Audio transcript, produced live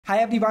Hi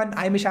everyone,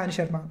 I'm Ishan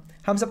Sharma.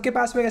 हम सबके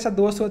पास में ऐसा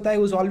दोस्त होता है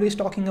who's always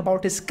talking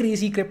about his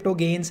crazy crypto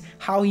gains,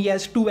 how he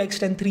has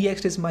 2x and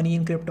 3x his money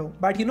in crypto.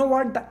 But you know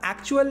what? The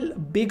actual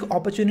big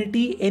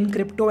opportunity in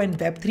crypto and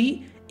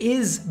Web3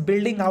 is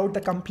building out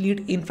the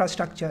complete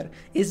infrastructure,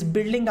 is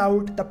building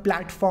out the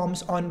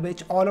platforms on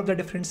which all of the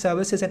different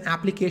services and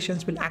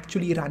applications will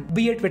actually run.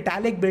 Be it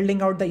Vitalik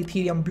building out the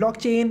Ethereum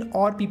blockchain,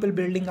 or people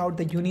building out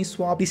the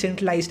Uniswap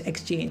decentralized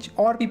exchange,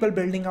 or people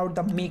building out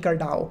the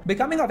MakerDAO.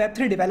 Becoming a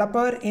Web3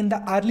 developer in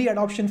the early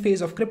adoption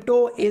phase of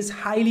crypto is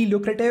highly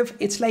lucrative.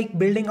 It's like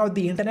building out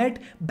the internet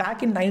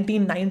back in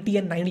 1990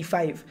 and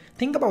 95.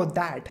 Think about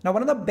that. Now,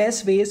 one of the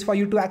best ways for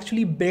you to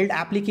actually build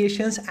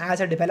applications as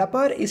a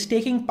developer is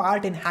taking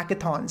part in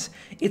hackathons.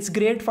 It's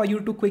great for you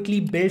to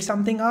quickly build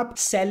something up,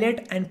 sell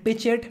it and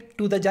pitch it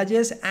to the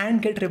judges and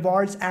get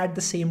rewards at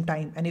the same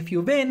time. And if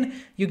you win,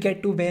 you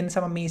get to win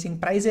some amazing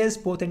prizes,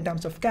 both in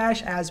terms of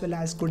cash as well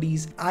as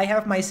goodies. I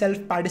have myself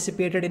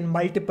participated in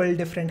multiple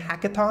different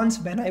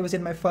hackathons when I was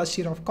in my first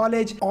year of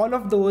college. All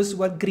of those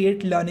were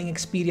great learning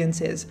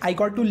experiences. I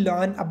got to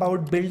learn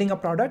about building a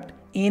product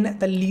in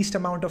the least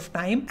amount of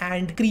time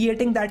and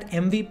creating that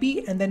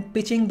MVP and then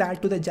pitching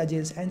that to the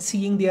judges and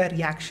seeing their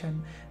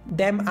reaction,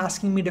 them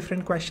asking me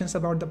different questions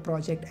about the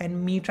project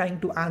and me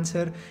trying to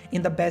answer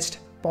in the best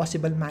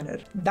possible manner.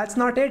 That's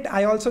not it.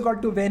 I also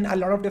got to win a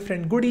lot of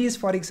different goodies.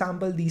 For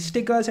example, these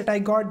stickers that I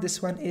got, this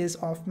one is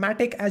of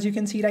Matic, as you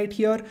can see right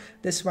here.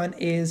 This one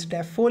is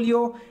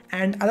Devfolio.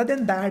 And other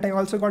than that, I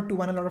also got to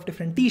win a lot of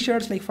different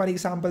t-shirts. Like for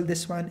example,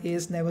 this one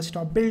is Never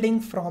Stop Building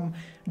from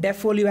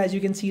Devfolio, as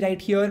you can see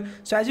right here.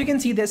 So as you can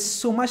see, there's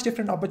so much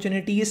different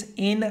opportunities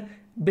in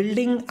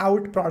building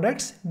out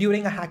products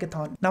during a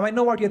hackathon. Now I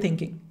know what you're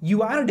thinking.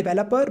 You are a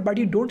developer, but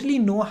you don't really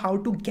know how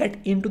to get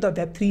into the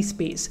Web3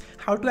 space,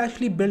 how to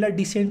actually build a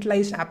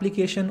decentralized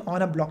application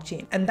on a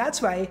blockchain. And that's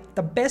why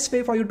the best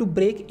way for you to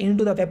break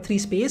into the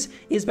Web3 space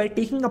is by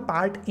taking a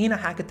part in a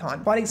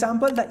hackathon. For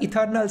example, the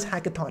ETHernals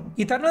Hackathon.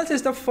 ETHernals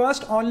is the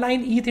first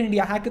online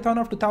ETHIndia Hackathon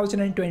of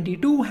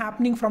 2022,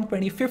 happening from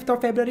 25th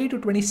of February to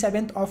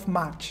 27th of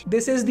March.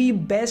 This is the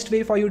best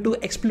way for you to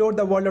explore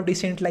the world of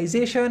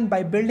decentralization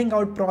by building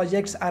out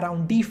projects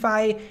around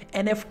DeFi,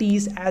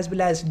 NFTs, as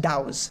well as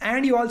DAOs.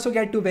 And you also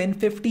get to win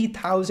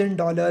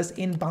 $50,000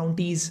 in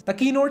bounties. The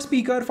keynote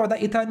speaker for the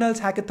ETHernals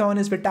Hackathon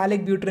is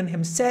Vitalik Buterin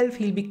himself.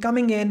 He'll be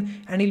coming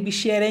in and he'll be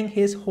sharing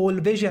his whole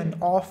vision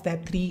of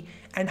Web3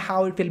 and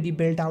how it will be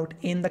built out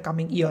in the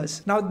coming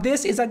years. Now,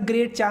 this is a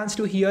great chance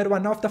to hear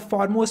one of the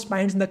foremost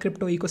minds in the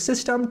crypto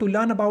ecosystem, to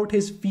learn about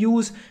his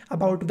views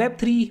about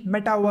Web3,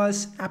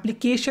 metaverse,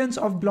 applications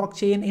of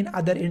blockchain in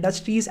other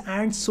industries,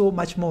 and so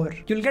much more.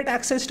 You'll get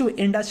access to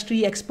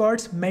industry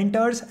experts,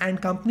 mentors,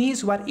 and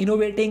companies who are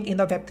innovating in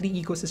the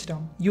Web3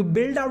 ecosystem. You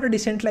build out a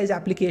decentralized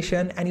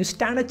application and you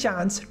stand a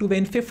chance to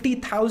win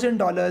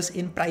 $50,000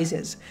 in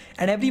prizes.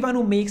 And everyone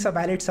who makes a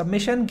valid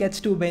submission gets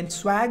to win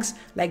swags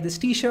like this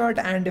t-shirt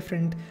and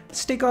different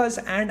stickers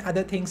and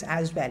other things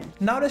as well.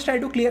 Now let's try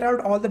to clear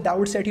out all the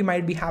doubts that you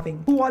might be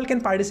having. Who all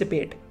can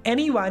participate?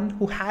 Anyone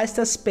who has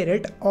the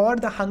spirit or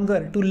the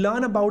hunger to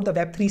learn about the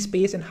Web3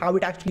 space and how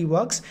it actually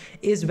works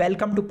is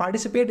welcome to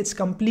participate. It's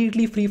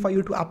completely free for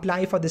you to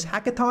apply for this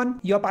hackathon.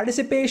 Your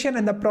participation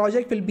and the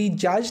project will be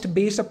judged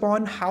based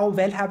upon how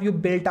well have you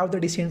built out the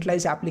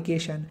decentralized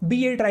application.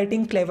 Be it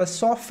writing clever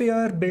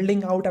software,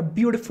 building out a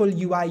beautiful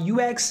UI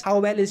UX, how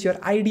well is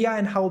your idea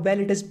and how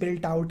well it is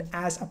built out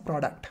as a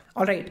product.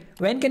 Alright,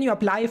 when can you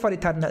apply for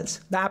ETHernals?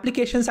 The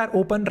applications are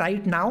open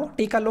right now.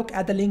 Take a look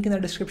at the link in the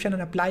description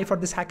and apply for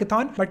this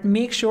hackathon, but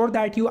make sure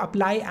that you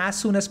apply as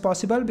soon as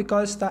possible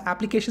because the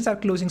applications are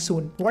closing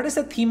soon. What is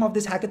the theme of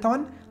this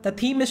hackathon? The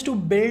theme is to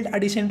build a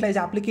decentralized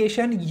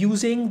application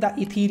using the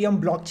Ethereum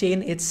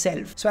blockchain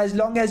itself. So as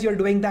long as you're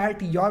doing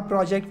that, your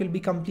project will be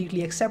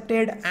completely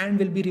accepted and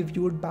will be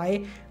reviewed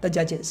by the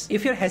judges.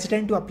 If you're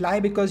hesitant to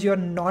apply because you're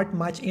not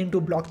much into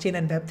blockchain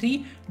and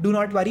Web3, do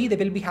not worry. They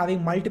will be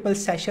having multiple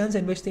sessions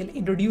in which they'll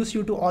introduce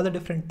you to all the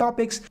different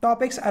topics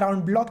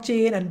around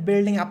blockchain and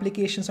building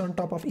applications on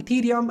top of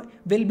Ethereum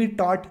will be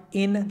taught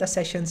in the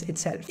sessions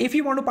itself. If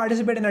you want to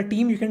participate in a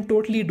team, you can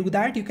totally do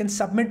that. You can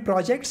submit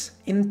projects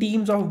in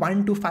teams of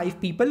 1 to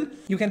 5 people.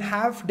 You can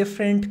have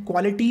different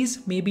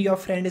qualities. Maybe your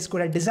friend is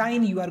good at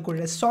design, you are good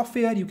at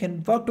software. You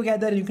can work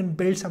together and you can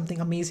build something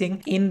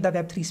amazing in the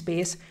Web3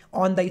 space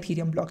on the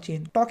Ethereum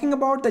blockchain. Talking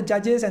about the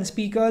judges and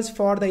speakers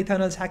for the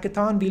ETHernals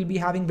Hackathon, we'll be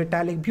having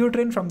Vitalik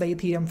Buterin from the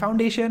Ethereum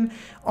Foundation,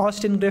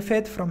 Austin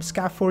Griffith from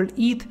Scaffold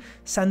ETH,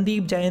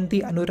 Sandeep,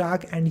 Jayanti,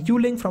 Anurag, and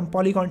Yuling from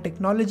Polygon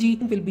Technology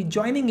will be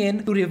joining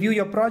in to review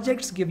your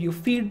projects, give you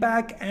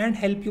feedback, and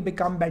help you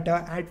become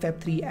better at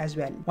Web3 as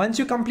well. Once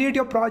you complete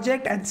your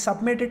project and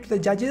submit it to the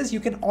judges, you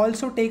can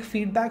also take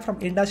feedback from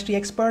industry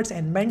experts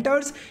and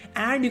mentors,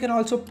 and you can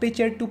also pitch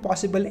it to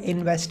possible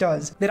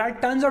investors. There are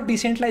tons of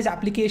decentralized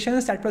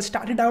applications that were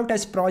started out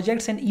as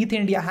projects in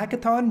ETHIndia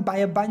Hackathon by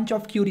a bunch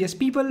of curious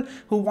people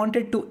who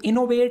wanted to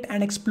innovate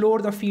and explore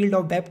the field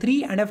of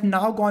Web3 and have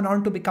now gone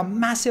on to to become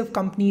massive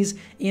companies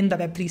in the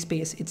Web3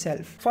 space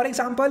itself. For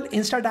example,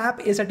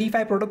 InstaDApp is a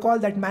DeFi protocol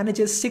that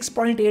manages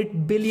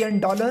 $6.8 billion.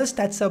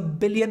 That's a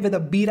billion with a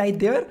B right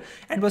there,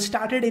 and was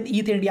started in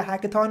ETHIndia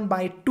Hackathon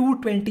by two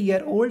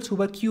 20-year-olds who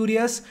were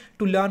curious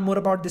to learn more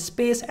about this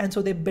space, and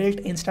so they built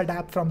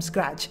InstaDApp from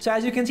scratch. So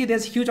as you can see,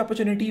 there's huge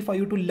opportunity for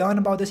you to learn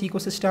about this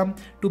ecosystem,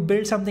 to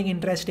build something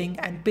interesting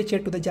and pitch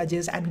it to the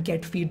judges and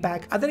get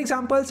feedback. Other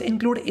examples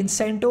include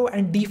Incento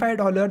and DeFi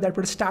Dollar that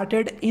were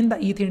started in the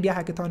ETHIndia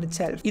Hackathon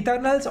itself.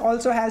 ETHernals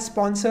also has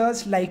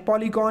sponsors like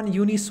Polygon,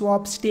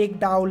 Uniswap,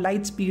 StakeDAO,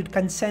 Lightspeed,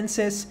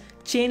 Consensus,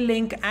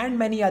 Chainlink, and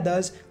many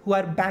others who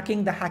are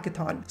backing the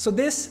hackathon. So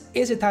this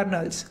is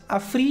ETHernals, a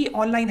free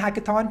online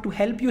hackathon to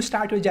help you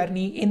start your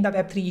journey in the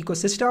Web3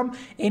 ecosystem,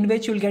 in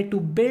which you'll get to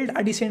build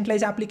a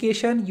decentralized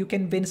application. You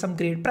can win some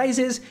great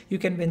prizes, you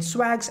can win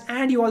swags,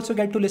 and you also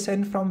get to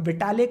listen from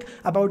Vitalik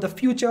about the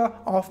future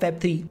of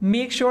Web3.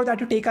 Make sure that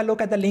you take a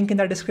look at the link in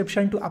the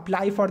description to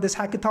apply for this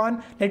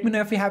hackathon. Let me know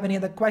if you have any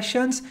other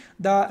questions.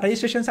 The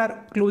registrations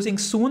are closing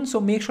soon, so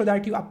make sure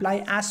that you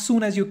apply as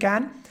soon as you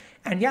can.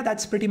 And yeah,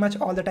 that's pretty much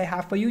all that I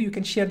have for you. You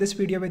can share this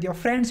video with your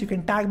friends. You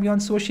can tag me on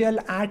social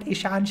at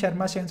Ishan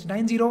Sharma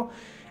 790.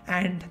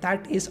 And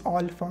that is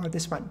all for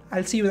this one.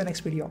 I'll see you in the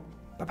next video.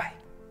 Bye-bye.